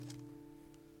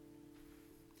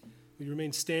Will you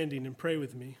remain standing and pray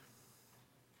with me?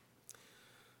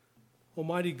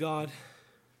 Almighty God,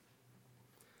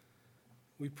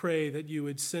 we pray that you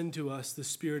would send to us the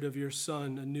Spirit of your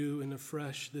Son anew and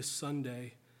afresh this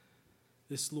Sunday,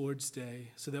 this Lord's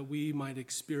Day, so that we might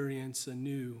experience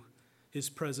anew his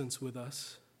presence with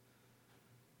us.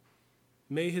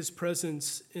 May his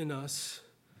presence in us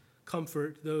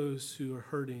comfort those who are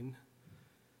hurting,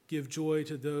 give joy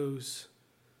to those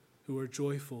who are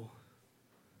joyful.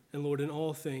 And Lord, in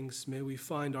all things, may we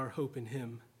find our hope in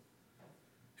him,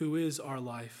 who is our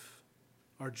life,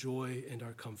 our joy, and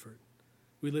our comfort.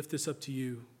 We lift this up to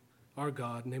you, our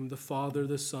God, in the name of the Father,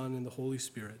 the Son, and the Holy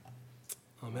Spirit.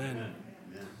 Amen. Amen.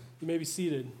 You may be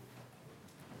seated.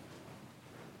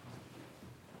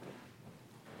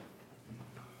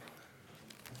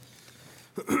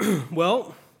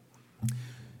 Well,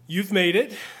 you've made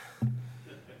it.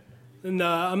 And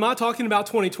I'm not talking about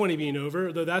 2020 being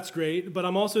over, though that's great, but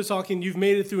I'm also talking you've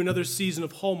made it through another season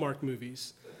of Hallmark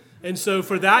movies. And so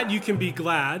for that, you can be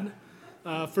glad.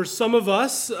 For some of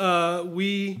us,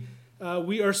 we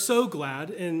are so glad,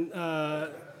 and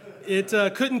it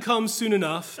couldn't come soon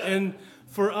enough. And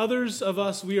for others of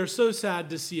us, we are so sad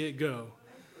to see it go.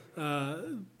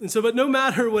 But no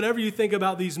matter whatever you think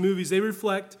about these movies, they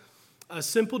reflect a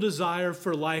simple desire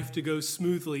for life to go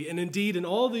smoothly. And indeed, in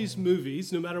all these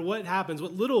movies, no matter what happens,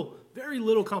 very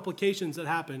little complications that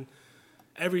happen,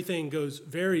 everything goes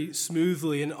very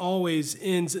smoothly and always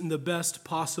ends in the best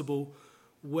possible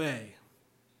way.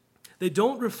 They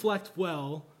don't reflect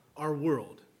well our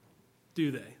world,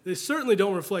 do they? They certainly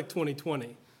don't reflect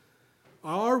 2020.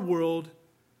 Our world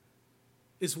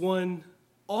is one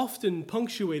often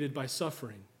punctuated by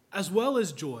suffering, as well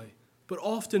as joy, but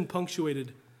often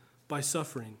punctuated by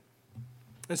suffering.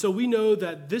 And so we know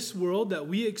that this world that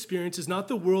we experience is not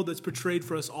the world that's portrayed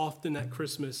for us often at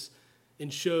Christmas in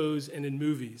shows and in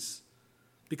movies,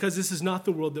 because this is not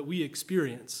the world that we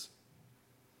experience.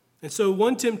 And so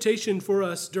one temptation for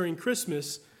us during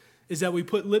Christmas is that we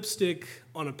put lipstick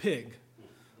on a pig.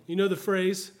 You know the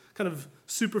phrase, kind of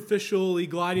superficially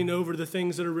gliding over the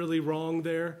things that are really wrong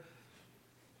there.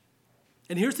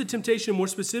 And here's the temptation more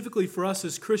specifically for us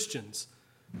as Christians,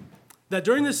 that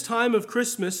during this time of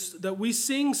Christmas, that we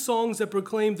sing songs that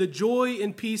proclaim the joy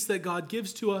and peace that God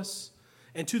gives to us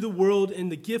and to the world in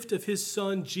the gift of his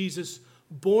Son, Jesus,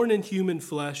 born in human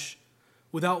flesh,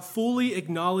 without fully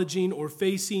acknowledging or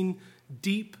facing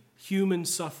deep human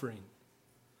suffering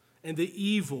and the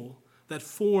evil that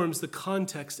forms the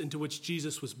context into which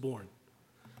Jesus was born.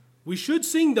 We should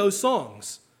sing those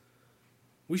songs.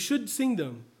 We should sing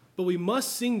them, but we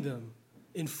must sing them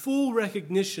in full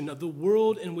recognition of the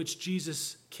world in which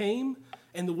Jesus came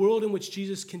and the world in which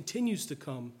Jesus continues to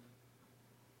come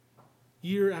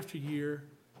year after year,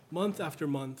 month after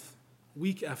month,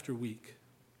 week after week.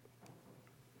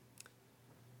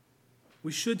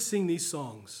 We should sing these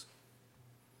songs.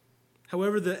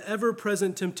 However, the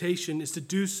ever-present temptation is to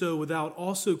do so without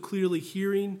also clearly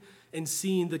hearing and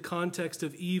seeing the context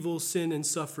of evil, sin, and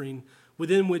suffering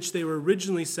within which they were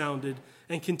originally sounded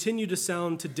and continue to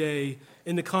sound today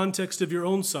in the context of your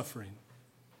own suffering,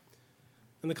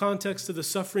 in the context of the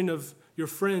suffering of your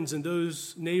friends and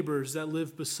those neighbors that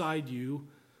live beside you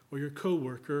or your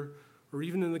coworker, or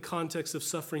even in the context of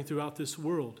suffering throughout this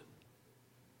world.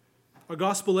 Our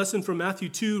gospel lesson from Matthew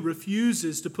 2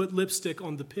 refuses to put lipstick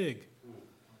on the pig.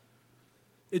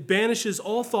 It banishes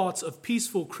all thoughts of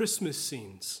peaceful Christmas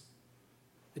scenes.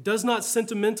 It does not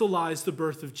sentimentalize the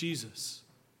birth of Jesus,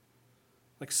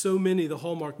 like so many of the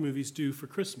Hallmark movies do for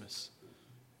Christmas,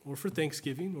 or for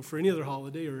Thanksgiving, or for any other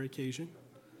holiday or occasion.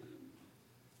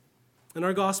 In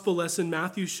our gospel lesson,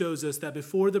 Matthew shows us that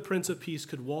before the Prince of Peace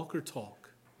could walk or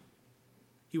talk,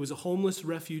 he was a homeless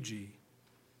refugee,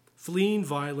 fleeing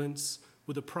violence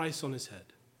with a price on his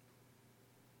head.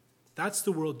 That's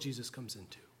the world Jesus comes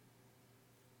into.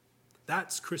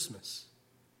 That's Christmas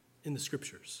in the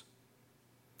Scriptures.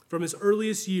 From his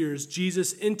earliest years,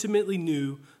 Jesus intimately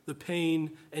knew the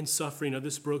pain and suffering of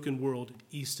this broken world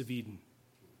east of Eden.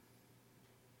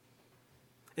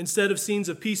 Instead of scenes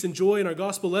of peace and joy in our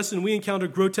gospel lesson, we encounter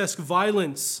grotesque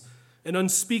violence and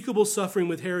unspeakable suffering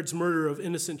with Herod's murder of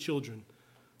innocent children,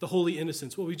 the Holy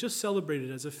Innocents, what we just celebrated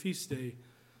as a feast day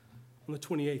on the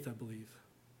 28th, I believe.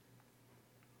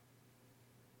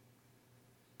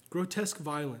 Grotesque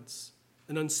violence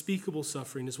and unspeakable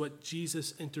suffering is what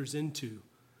Jesus enters into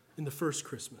in the first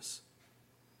Christmas.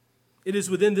 It is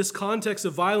within this context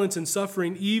of violence and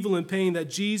suffering, evil and pain, that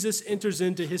Jesus enters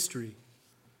into history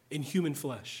in human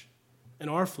flesh, in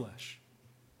our flesh.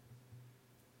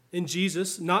 In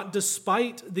Jesus, not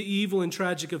despite the evil and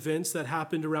tragic events that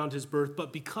happened around his birth,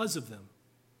 but because of them.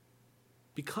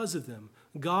 because of them,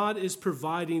 God is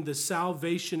providing the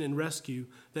salvation and rescue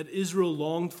that Israel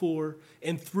longed for,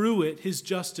 and through it, his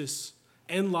justice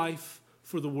and life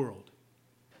for the world.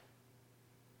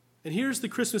 And here's the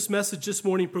Christmas message this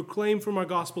morning proclaimed from our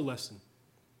gospel lesson.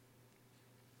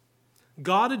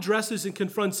 God addresses and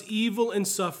confronts evil and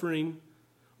suffering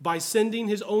by sending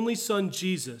his only Son,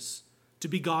 Jesus, to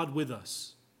be God with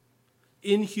us,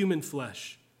 in human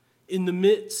flesh, in the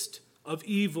midst of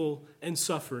evil and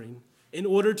suffering, in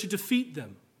order to defeat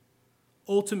them,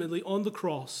 ultimately on the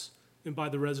cross and by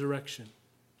the resurrection.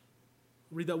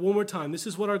 I'll read that one more time. This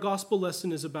is what our gospel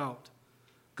lesson is about.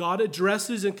 God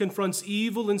addresses and confronts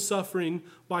evil and suffering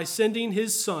by sending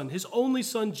his Son, his only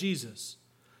Son, Jesus,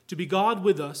 to be God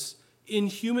with us in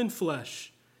human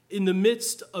flesh, in the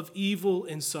midst of evil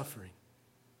and suffering,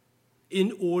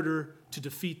 in order to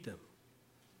defeat them,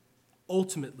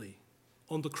 ultimately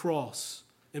on the cross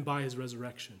and by his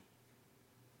resurrection.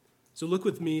 So look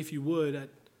with me, if you would, at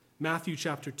Matthew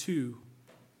chapter 2.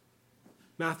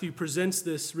 Matthew presents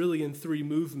this really in three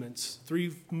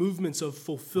movements of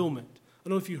fulfillment. I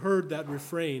don't know if you heard that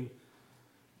refrain.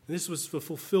 And this was the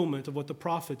fulfillment of what the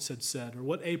prophets had said, or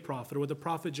what a prophet, or what the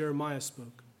prophet Jeremiah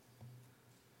spoke.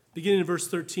 Beginning in verse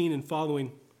 13 and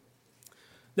following.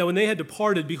 Now when they had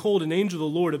departed, behold, an angel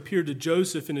of the Lord appeared to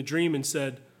Joseph in a dream and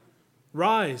said,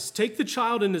 Rise, take the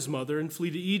child and his mother and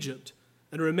flee to Egypt,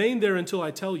 and remain there until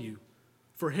I tell you,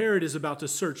 for Herod is about to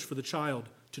search for the child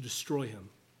to destroy him.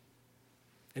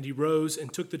 And he rose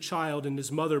and took the child and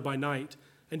his mother by night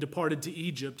and departed to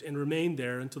Egypt and remained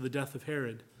there until the death of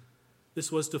Herod.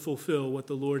 This was to fulfill what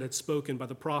the Lord had spoken by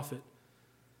the prophet.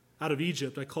 Out of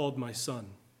Egypt I called my son.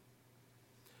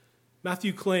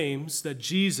 Matthew claims that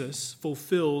Jesus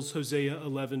fulfills Hosea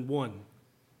 11:1.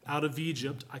 Out of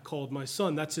Egypt I called my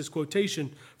son. That's his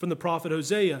quotation from the prophet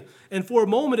Hosea. And for a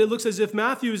moment it looks as if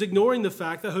Matthew is ignoring the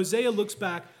fact that Hosea looks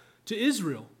back to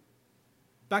Israel,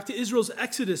 back to Israel's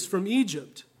exodus from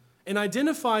Egypt, and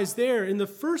identifies there in the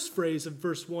first phrase of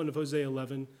verse 1 of Hosea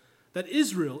 11 that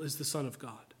Israel is the Son of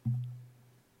God.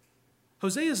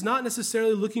 Hosea is not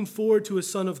necessarily looking forward to a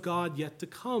Son of God yet to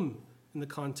come in the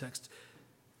context.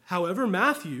 However,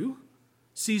 Matthew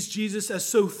sees Jesus as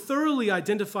so thoroughly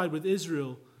identified with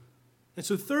Israel and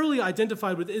so thoroughly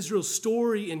identified with Israel's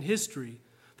story and history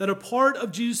that a part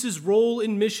of Jesus' role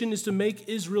in mission is to make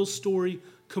Israel's story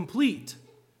complete.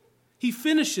 He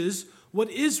finishes what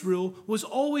Israel was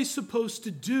always supposed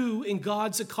to do in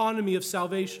God's economy of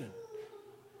salvation.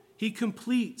 He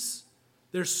completes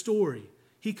their story.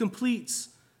 He completes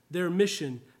their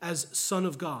mission as Son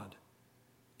of God.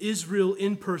 Israel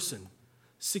in person,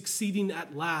 succeeding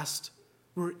at last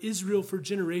where Israel for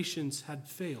generations had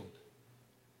failed.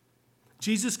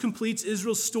 Jesus completes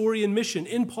Israel's story and mission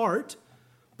in part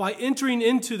by entering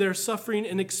into their suffering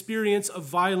and experience of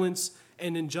violence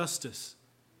and injustice,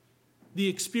 the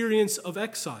experience of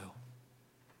exile.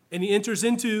 And he enters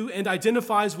into and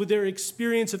identifies with their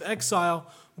experience of exile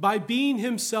by being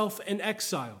himself an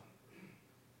exile,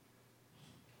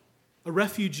 a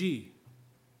refugee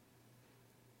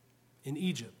in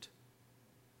Egypt.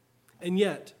 And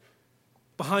yet,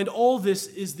 behind all this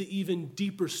is the even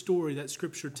deeper story that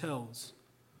Scripture tells.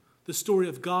 The story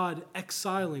of God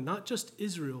exiling not just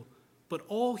Israel, but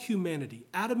all humanity,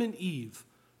 Adam and Eve,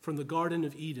 from the Garden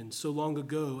of Eden so long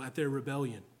ago at their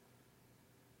rebellion,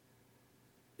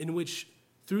 in which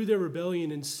through their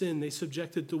rebellion and sin they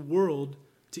subjected the world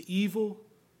to evil,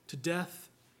 to death,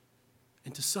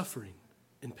 and to suffering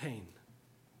and pain.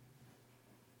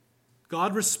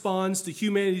 God responds to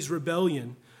humanity's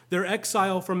rebellion, their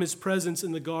exile from his presence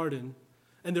in the garden,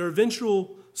 and their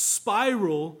eventual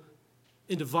spiral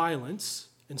into violence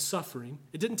and suffering.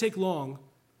 It didn't take long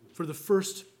for the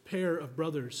first pair of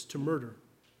brothers to murder,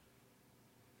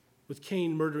 with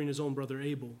Cain murdering his own brother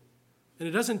Abel. And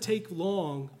it doesn't take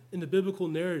long in the biblical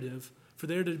narrative for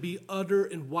there to be utter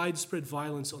and widespread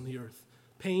violence on the earth,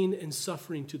 pain and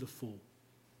suffering to the full.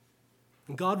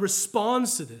 And God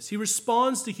responds to this. He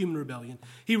responds to human rebellion.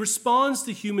 He responds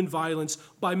to human violence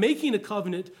by making a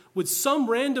covenant with some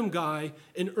random guy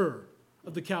in Ur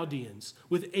of the Chaldeans,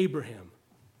 with Abraham.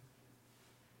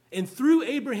 And through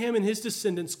Abraham and his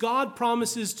descendants, God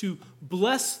promises to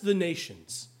bless the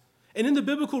nations. And in the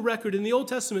biblical record, in the Old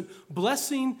Testament,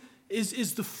 blessing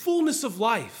is the fullness of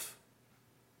life.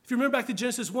 If you remember back to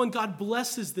Genesis 1, God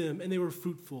blesses them and they were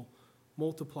fruitful,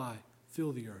 multiply,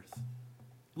 fill the earth.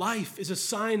 Life is a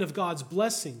sign of God's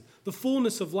blessing. The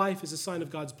fullness of life is a sign of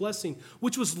God's blessing,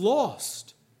 which was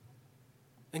lost.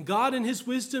 And God, in his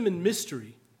wisdom and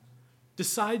mystery,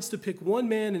 decides to pick one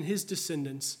man and his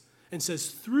descendants and says,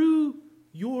 through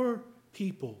your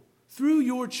people, through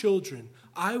your children,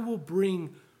 I will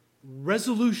bring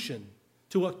resolution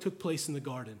to what took place in the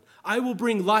garden. I will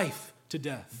bring life to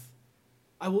death.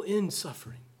 I will end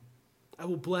suffering. I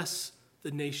will bless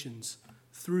the nations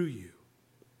through you.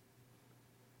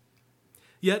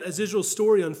 Yet, as Israel's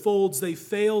story unfolds, they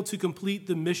fail to complete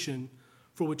the mission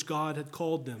for which God had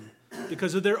called them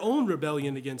because of their own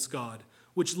rebellion against God,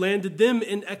 which landed them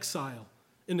in exile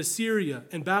in Assyria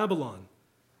and Babylon.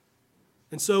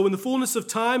 And so, in the fullness of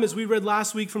time, as we read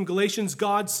last week from Galatians,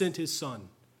 God sent his Son,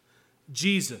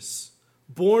 Jesus,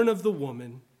 born of the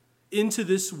woman, into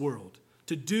this world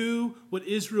to do what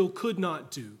Israel could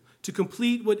not do, to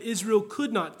complete what Israel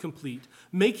could not complete,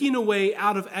 making a way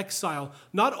out of exile,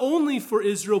 not only for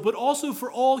Israel, but also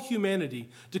for all humanity,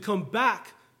 to come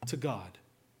back to God,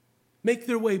 make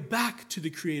their way back to the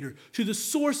Creator, to the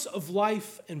source of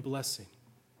life and blessing.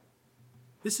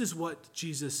 This is what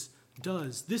Jesus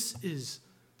does. This is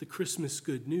the Christmas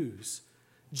good news.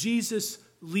 Jesus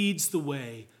leads the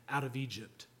way out of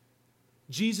Egypt.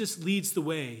 Jesus leads the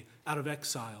way out of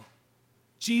exile.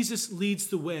 Jesus leads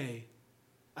the way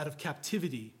out of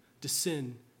captivity to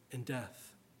sin and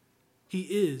death. He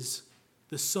is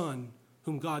the Son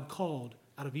whom God called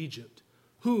out of Egypt,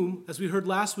 whom, as we heard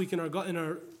last week in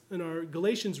our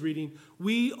Galatians reading,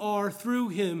 we are through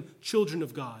him children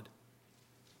of God.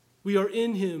 We are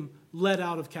in him led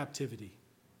out of captivity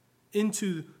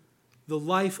into the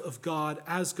life of God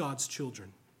as God's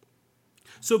children.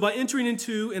 So by entering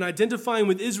into and identifying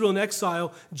with Israel in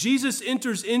exile, Jesus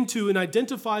enters into and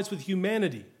identifies with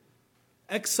humanity,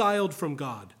 exiled from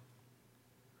God.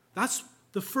 That's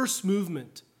the first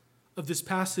movement of this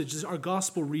passage, is our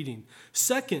gospel reading.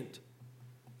 Second,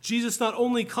 Jesus not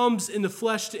only comes in the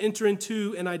flesh to enter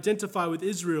into and identify with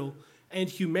Israel and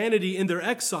humanity in their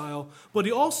exile, but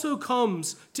he also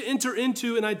comes to enter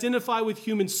into and identify with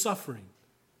human suffering.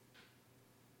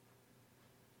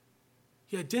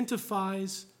 He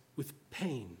identifies with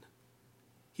pain.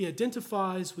 He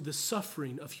identifies with the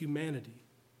suffering of humanity.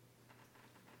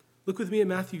 Look with me at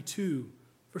Matthew 2,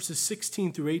 verses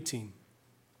 16 through 18.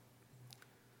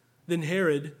 Then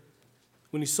Herod,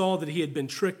 when he saw that he had been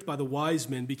tricked by the wise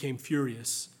men, became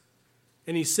furious.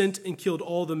 And he sent and killed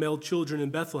all the male children in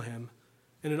Bethlehem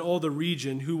and in all the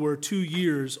region who were 2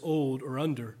 years old or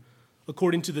under,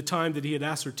 according to the time that he had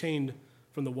ascertained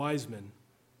from the wise men.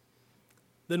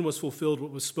 Then was fulfilled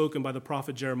what was spoken by the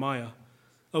prophet Jeremiah.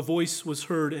 A voice was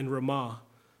heard in Ramah,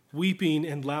 weeping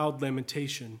and loud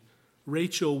lamentation,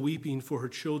 Rachel weeping for her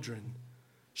children.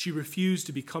 She refused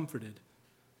to be comforted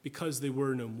because they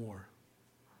were no more.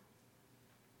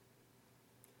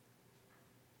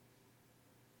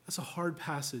 That's a hard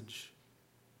passage.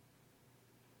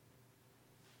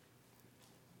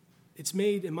 It's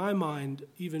made, in my mind,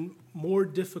 even more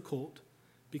difficult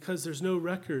because there's no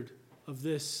record of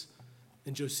this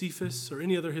in Josephus or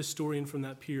any other historian from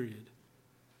that period.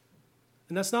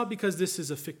 And that's not because this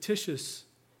is a fictitious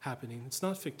happening. It's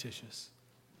not fictitious.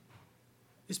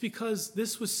 It's because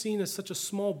this was seen as such a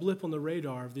small blip on the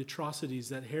radar of the atrocities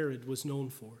that Herod was known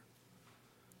for.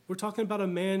 We're talking about a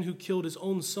man who killed his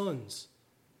own sons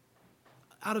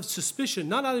out of suspicion,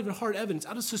 not out of even hard evidence,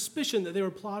 out of suspicion that they were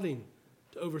plotting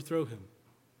to overthrow him.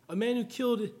 A man who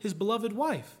killed his beloved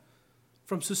wife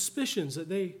from suspicions that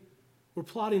they were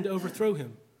plotting to overthrow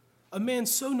him. A man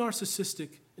so narcissistic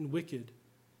and wicked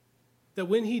that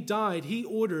when he died, he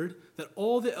ordered that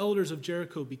all the elders of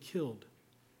Jericho be killed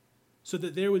so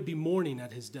that there would be mourning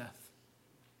at his death.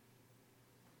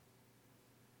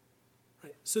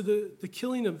 Right? So the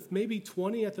killing of maybe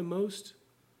 20 at the most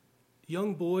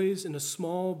young boys in a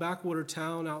small backwater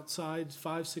town outside,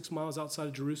 5-6 miles outside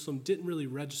of Jerusalem, didn't really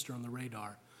register on the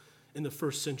radar in the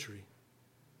first century.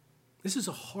 This is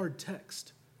a hard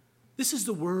text. This is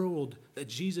the world that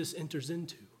Jesus enters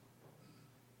into.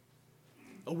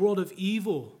 A world of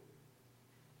evil,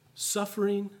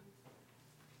 suffering,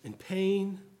 and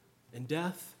pain, and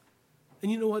death.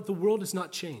 And you know what? The world has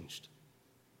not changed.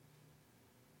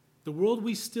 The world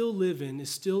we still live in is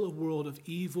still a world of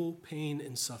evil, pain,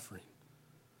 and suffering.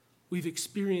 We've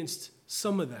experienced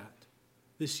some of that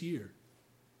this year.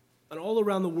 And all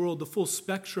around the world, the full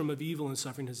spectrum of evil and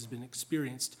suffering has been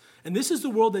experienced. And this is the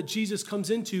world that Jesus comes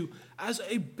into as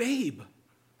a babe,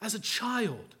 as a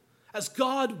child, as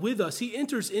God with us. He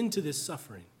enters into this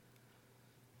suffering.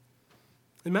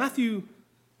 And Matthew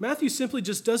simply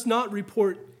just does not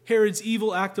report Herod's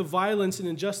evil act of violence and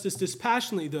injustice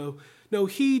dispassionately, though. No,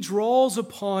 he draws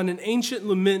upon an ancient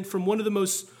lament from one of the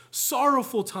most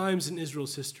sorrowful times in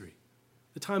Israel's history,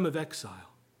 the time of exile.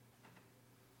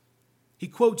 He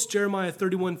quotes Jeremiah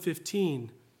 31:15,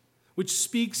 which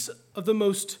speaks of the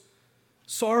most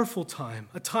sorrowful time,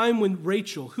 a time when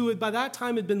Rachel, who by that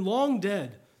time had been long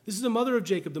dead, This is the mother of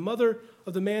Jacob, the mother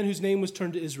of the man whose name was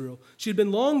turned to Israel. She had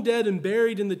been long dead and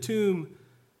buried in the tomb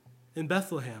in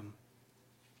Bethlehem.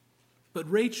 But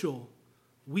Rachel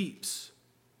weeps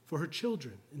for her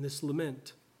children in this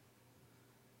lament,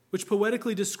 which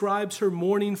poetically describes her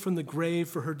mourning from the grave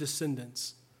for her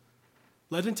descendants,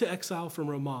 led into exile from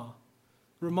Ramah.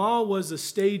 Ramah was a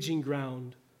staging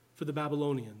ground for the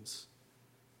Babylonians.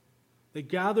 They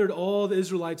gathered all the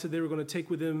Israelites that they were going to take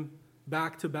with them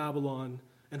back to Babylon,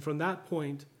 and from that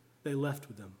point, they left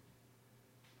with them.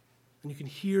 And you can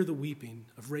hear the weeping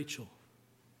of Rachel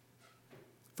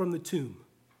from the tomb,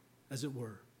 as it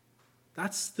were.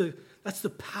 That's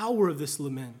the power of this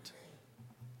lament.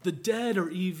 The dead are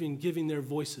even giving their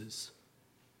voices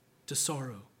to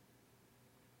sorrow.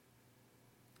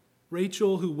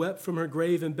 Rachel, who wept from her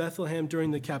grave in Bethlehem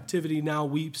during the captivity, now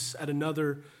weeps at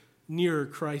another nearer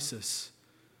crisis.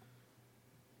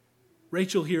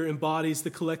 Rachel here embodies the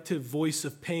collective voice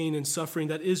of pain and suffering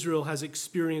that Israel has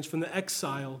experienced from the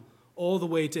exile all the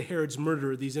way to Herod's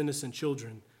murder of these innocent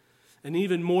children. And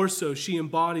even more so, she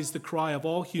embodies the cry of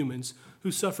all humans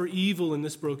who suffer evil in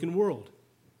this broken world.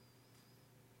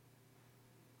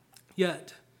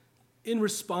 Yet, in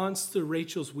response to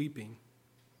Rachel's weeping,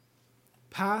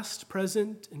 past,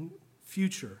 present, and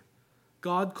future,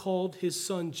 God called his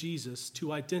son Jesus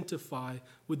to identify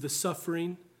with the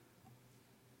suffering.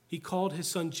 He called his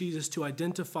son Jesus to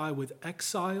identify with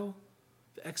exile.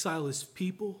 The exile is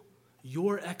people,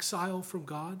 your exile from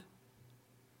God.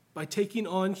 By taking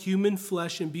on human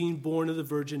flesh and being born of the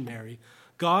Virgin Mary,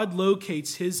 God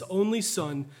locates his only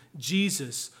son,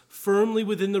 Jesus, firmly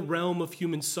within the realm of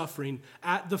human suffering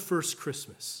at the first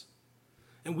Christmas.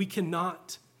 And we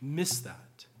cannot miss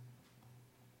that.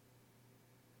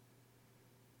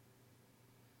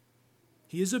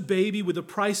 He is a baby with a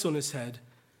price on his head.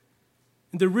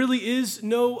 And there really is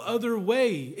no other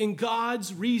way in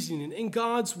God's reasoning, in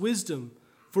God's wisdom.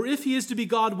 For if he is to be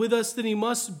God with us, then he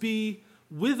must be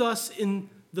with us in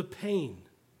the pain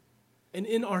and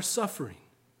in our suffering.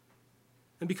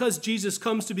 And because Jesus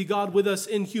comes to be God with us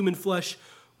in human flesh,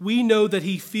 we know that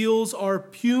he feels our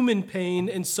human pain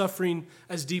and suffering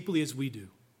as deeply as we do.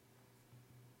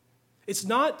 It's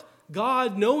not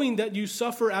God knowing that you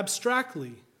suffer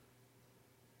abstractly.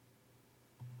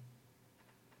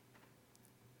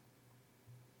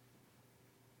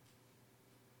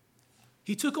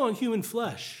 He took on human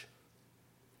flesh.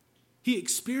 He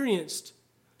experienced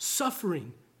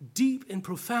suffering, deep and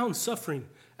profound suffering,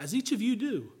 as each of you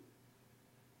do.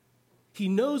 He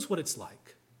knows what it's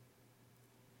like.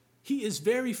 He is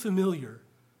very familiar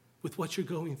with what you're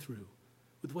going through,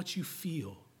 with what you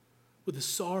feel, with the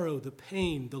sorrow, the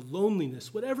pain, the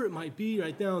loneliness, whatever it might be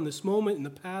right now in this moment, in the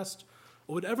past,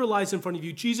 or whatever lies in front of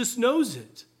you. Jesus knows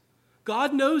it.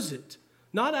 God knows it.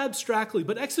 Not abstractly,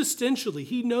 but existentially.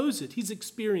 He knows it. He's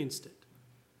experienced it.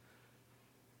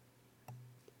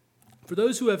 For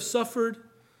those who have suffered,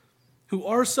 who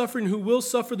are suffering, who will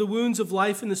suffer the wounds of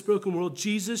life in this broken world,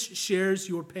 Jesus shares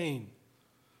your pain.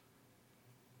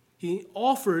 He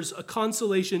offers a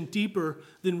consolation deeper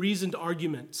than reasoned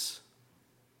arguments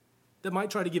that might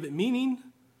try to give it meaning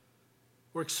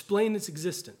or explain its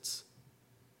existence.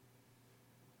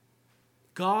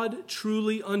 God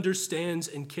truly understands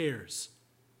and cares.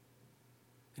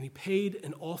 And he paid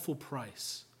an awful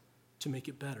price to make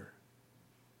it better.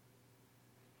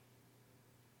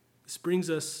 This brings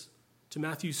us to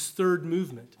Matthew's third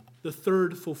movement, the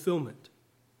third fulfillment.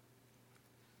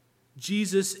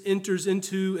 Jesus enters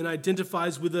into and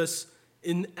identifies with us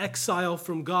in exile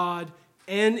from God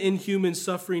and in human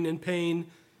suffering and pain.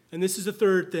 And this is the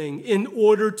third thing, in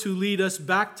order to lead us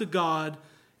back to God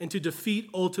and to defeat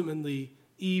ultimately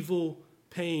evil,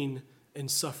 pain, and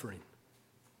suffering.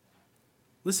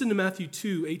 Listen to Matthew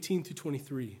 2, 18 through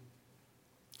 23.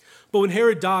 But when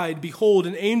Herod died, behold,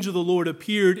 an angel of the Lord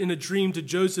appeared in a dream to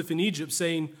Joseph in Egypt,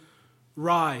 saying,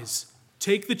 Rise,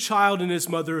 take the child and his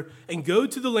mother, and go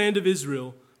to the land of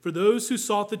Israel, for those who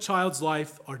sought the child's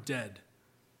life are dead.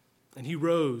 And he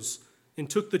rose and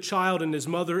took the child and his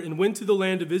mother and went to the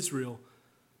land of Israel.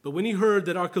 But when he heard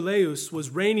that Archelaus was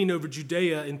reigning over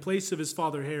Judea in place of his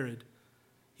father Herod,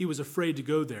 he was afraid to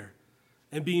go there.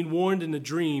 And being warned in a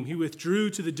dream, he withdrew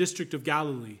to the district of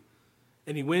Galilee.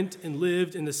 And he went and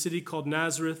lived in a city called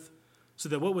Nazareth, so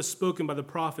that what was spoken by the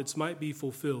prophets might be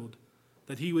fulfilled,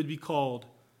 that he would be called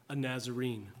a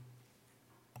Nazarene.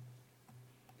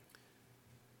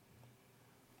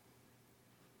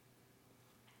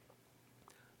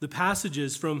 The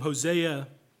passages from Hosea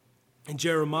and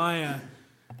Jeremiah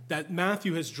that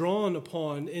Matthew has drawn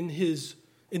upon in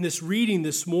this reading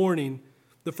this morning,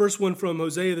 the first one from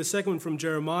Hosea, the second one from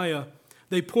Jeremiah,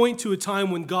 They point to a time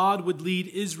when God would lead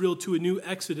Israel to a new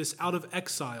exodus out of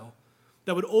exile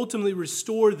that would ultimately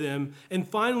restore them and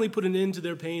finally put an end to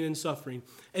their pain and suffering.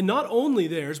 And not only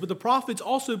theirs, but the prophets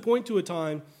also point to a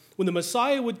time when the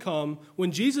Messiah would come,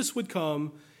 when Jesus would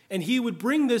come, and he would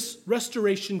bring this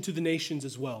restoration to the nations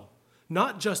as well.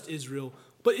 Not just Israel,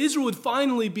 but Israel would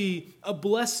finally be a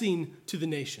blessing to the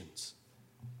nations.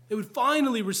 It would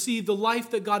finally receive the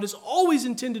life that God has always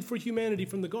intended for humanity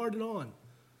from the garden on.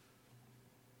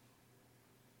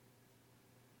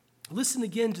 Listen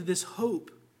again to this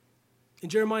hope in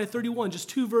Jeremiah 31, just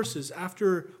 2 verses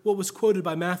after what was quoted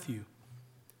by Matthew.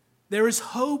 There is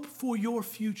hope for your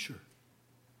future,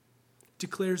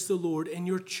 declares the Lord, and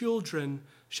your children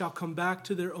shall come back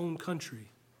to their own country.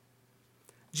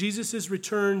 Jesus'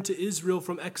 return to Israel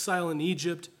from exile in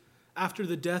Egypt after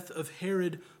the death of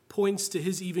Herod points to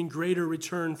his even greater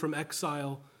return from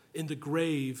exile in the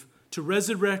grave to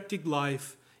resurrected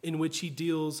life in which he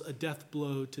deals a death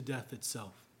blow to death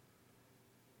itself.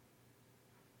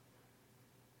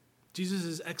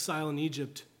 Jesus' exile in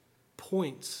Egypt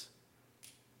points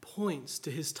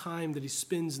to his time that he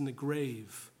spends in the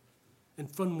grave and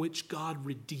from which God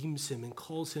redeems him and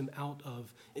calls him out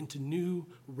of into new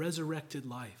resurrected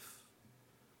life.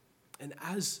 And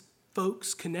as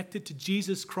folks connected to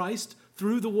Jesus Christ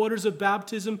through the waters of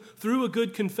baptism, through a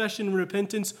good confession and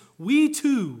repentance, we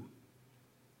too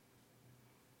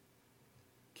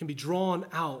can be drawn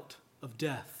out of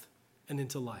death and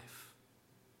into life.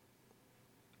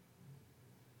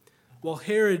 While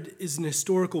Herod is an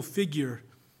historical figure,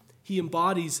 he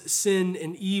embodies sin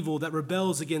and evil that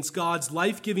rebels against God's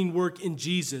life-giving work in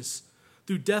Jesus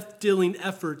through death-dealing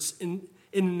efforts in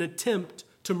an attempt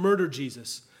to murder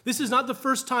Jesus. This is not the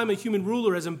first time a human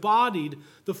ruler has embodied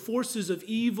the forces of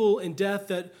evil and death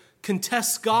that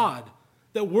contest God,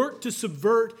 that work to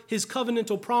subvert his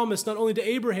covenantal promise not only to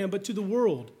Abraham but to the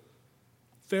world.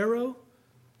 Pharaoh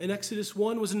in Exodus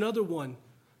 1 was another one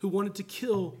who wanted to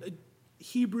kill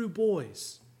Hebrew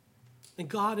boys. And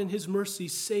God in his mercy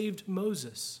saved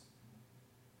Moses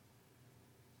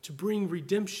to bring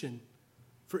redemption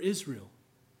for Israel.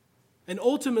 And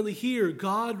ultimately here,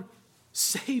 God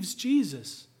saves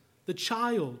Jesus, the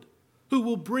child, who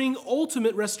will bring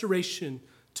ultimate restoration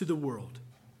to the world.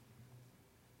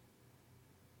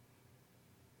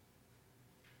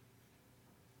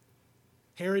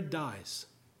 Herod dies.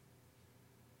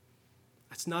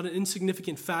 That's not an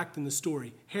insignificant fact in the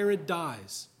story. Herod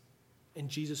dies, and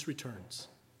Jesus returns.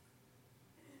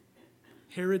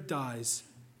 Herod dies,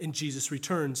 and Jesus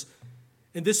returns.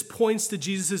 And this points to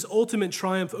Jesus' ultimate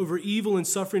triumph over evil and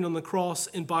suffering on the cross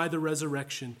and by the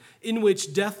resurrection, in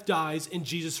which death dies and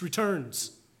Jesus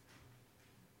returns.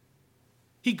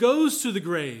 He goes to the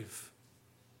grave.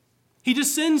 He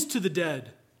descends to the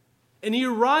dead, and he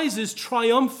arises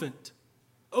triumphant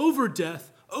over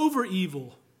death, over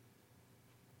evil,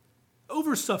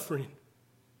 over suffering,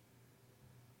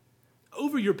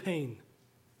 over your pain.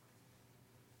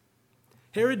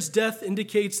 Herod's death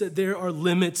indicates that there are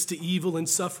limits to evil and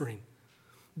suffering.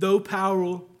 Though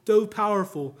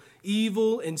powerful,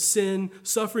 evil and sin,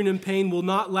 suffering and pain will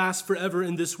not last forever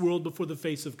in this world before the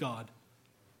face of God.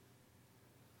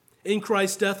 In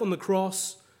Christ's death on the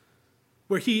cross,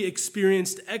 where he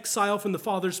experienced exile from the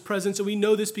Father's presence, and we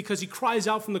know this because he cries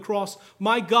out from the cross,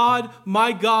 my God,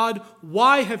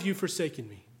 why have you forsaken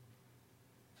me?"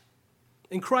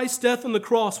 In Christ's death on the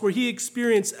cross, where he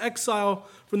experienced exile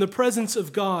from the presence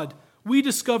of God, we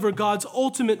discover God's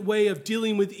ultimate way of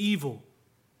dealing with evil,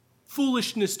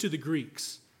 foolishness to the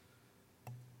Greeks.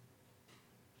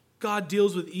 God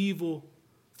deals with evil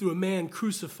through a man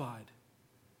crucified.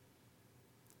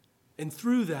 And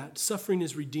through that, suffering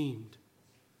is redeemed.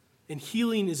 And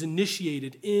healing is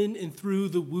initiated in and through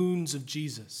the wounds of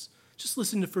Jesus. Just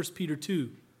listen to 1 Peter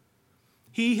 2.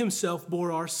 He himself bore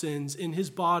our sins in his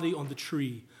body on the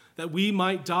tree, that we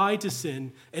might die to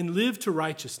sin and live to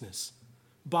righteousness.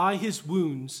 By his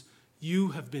wounds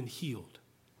you have been healed.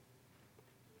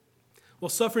 While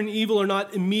suffering and evil are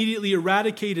not immediately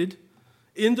eradicated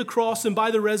in the cross and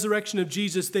by the resurrection of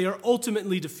Jesus, they are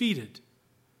ultimately defeated.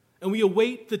 And we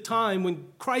await the time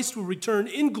when Christ will return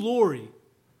in glory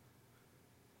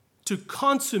to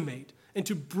consummate and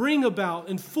to bring about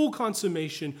in full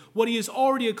consummation what he has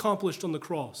already accomplished on the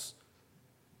cross.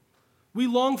 We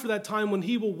long for that time when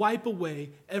he will wipe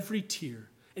away every tear,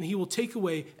 and he will take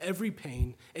away every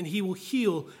pain, and he will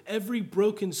heal every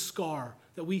broken scar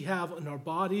that we have in our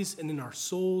bodies and in our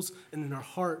souls and in our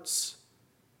hearts.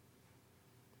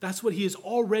 That's what he has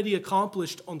already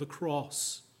accomplished on the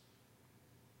cross.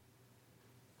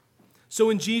 So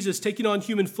in Jesus, taking on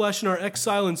human flesh in our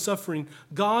exile and suffering,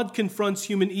 God confronts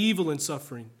human evil and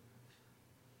suffering.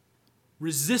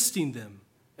 resisting them,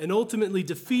 and ultimately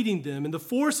defeating them and the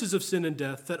forces of sin and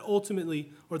death that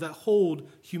hold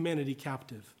humanity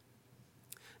captive.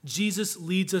 Jesus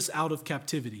leads us out of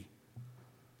captivity,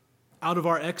 out of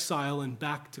our exile and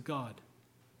back to God.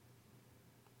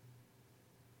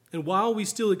 And while we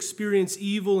still experience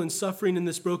evil and suffering in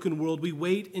this broken world, we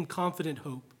wait in confident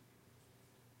hope.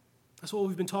 That's what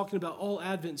we've been talking about all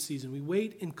Advent season. We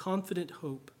wait in confident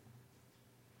hope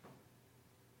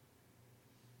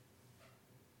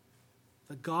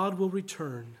that God will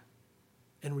return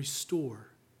and restore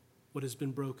what has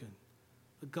been broken.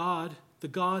 The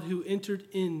God who entered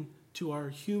into our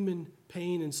human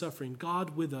pain and suffering,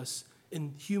 God with us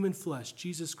in human flesh,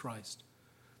 Jesus Christ,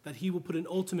 that he will put an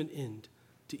ultimate end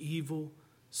to evil,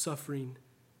 suffering,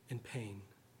 and pain.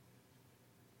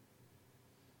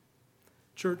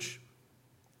 Church,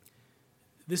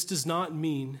 this does not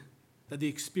mean that the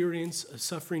experience of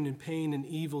suffering and pain and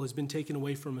evil has been taken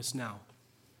away from us now.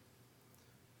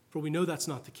 For we know that's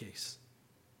not the case.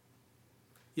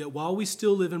 Yet while we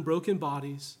still live in broken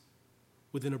bodies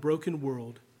within a broken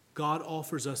world, God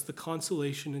offers us the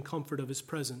consolation and comfort of his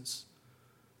presence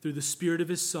through the Spirit of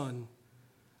his Son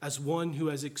as one who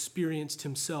has experienced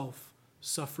himself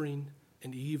suffering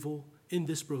and evil in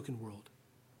this broken world.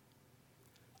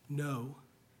 Know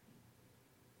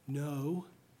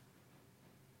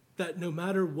that no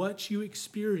matter what you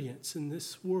experience in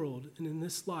this world and in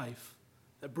this life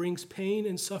that brings pain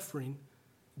and suffering,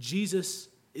 Jesus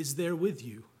is there with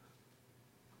you.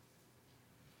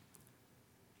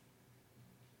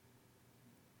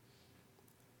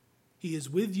 He is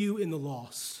with you in the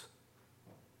loss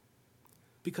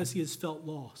because he has felt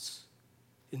loss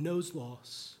and knows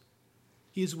loss.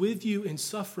 He is with you in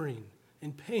suffering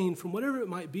and pain from whatever it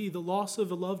might be, the loss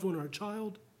of a loved one or a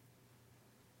child,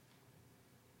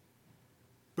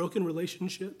 broken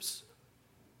relationships.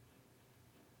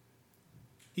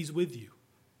 He's with you.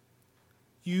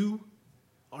 You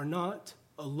are not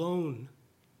alone.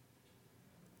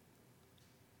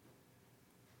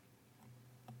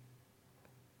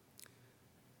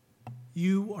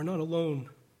 You are not alone.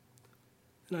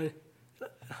 And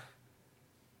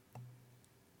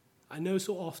I know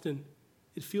so often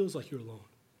it feels like you're alone.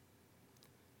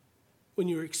 When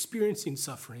you're experiencing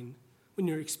suffering, when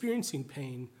you're experiencing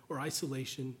pain or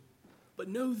isolation, but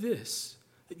know this,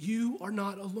 that you are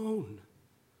not alone.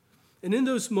 And in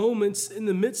those moments, in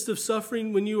the midst of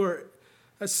suffering, when you are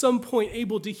at some point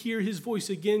able to hear his voice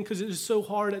again, because it is so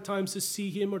hard at times to see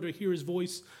him or to hear his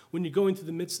voice when you're going through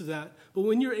the midst of that. But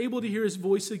when you're able to hear his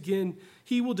voice again,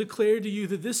 he will declare to you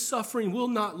that this suffering will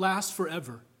not last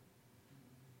forever.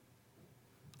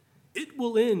 It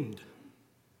will end.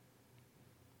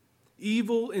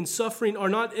 Evil and suffering are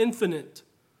not infinite,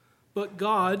 but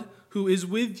God, who is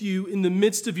with you in the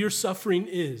midst of your suffering,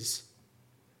 is.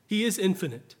 He is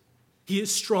infinite. He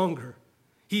is stronger.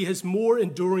 He has more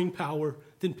enduring power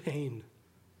than pain,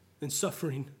 than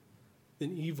suffering,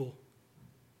 than evil.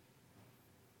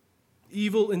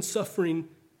 Evil and suffering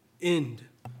end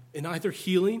in either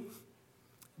healing,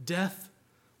 death,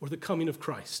 or the coming of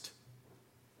Christ.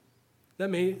 That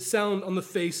may sound on the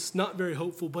face not very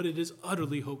hopeful, but it is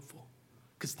utterly hopeful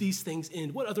because these things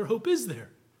end. What other hope is there?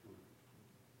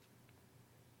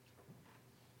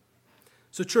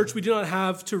 So, church, we do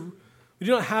have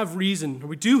reason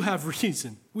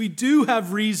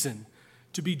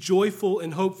to be joyful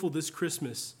and hopeful this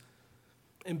Christmas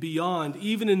and beyond,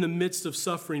 even in the midst of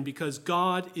suffering, because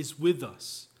God is with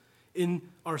us in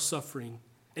our suffering,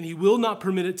 and he will not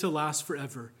permit it to last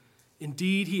forever.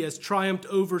 Indeed, he has triumphed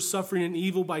over suffering and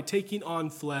evil by taking on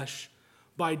flesh,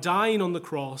 by dying on the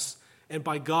cross, and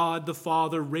by God the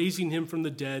Father raising him from the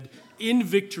dead in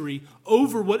victory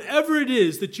over whatever it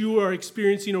is that you are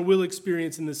experiencing or will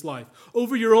experience in this life.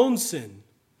 Over your own sin,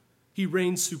 he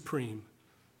reigns supreme.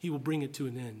 He will bring it to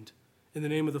an end. In the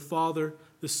name of the Father,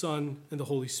 the Son, and the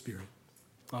Holy Spirit.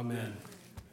 Amen.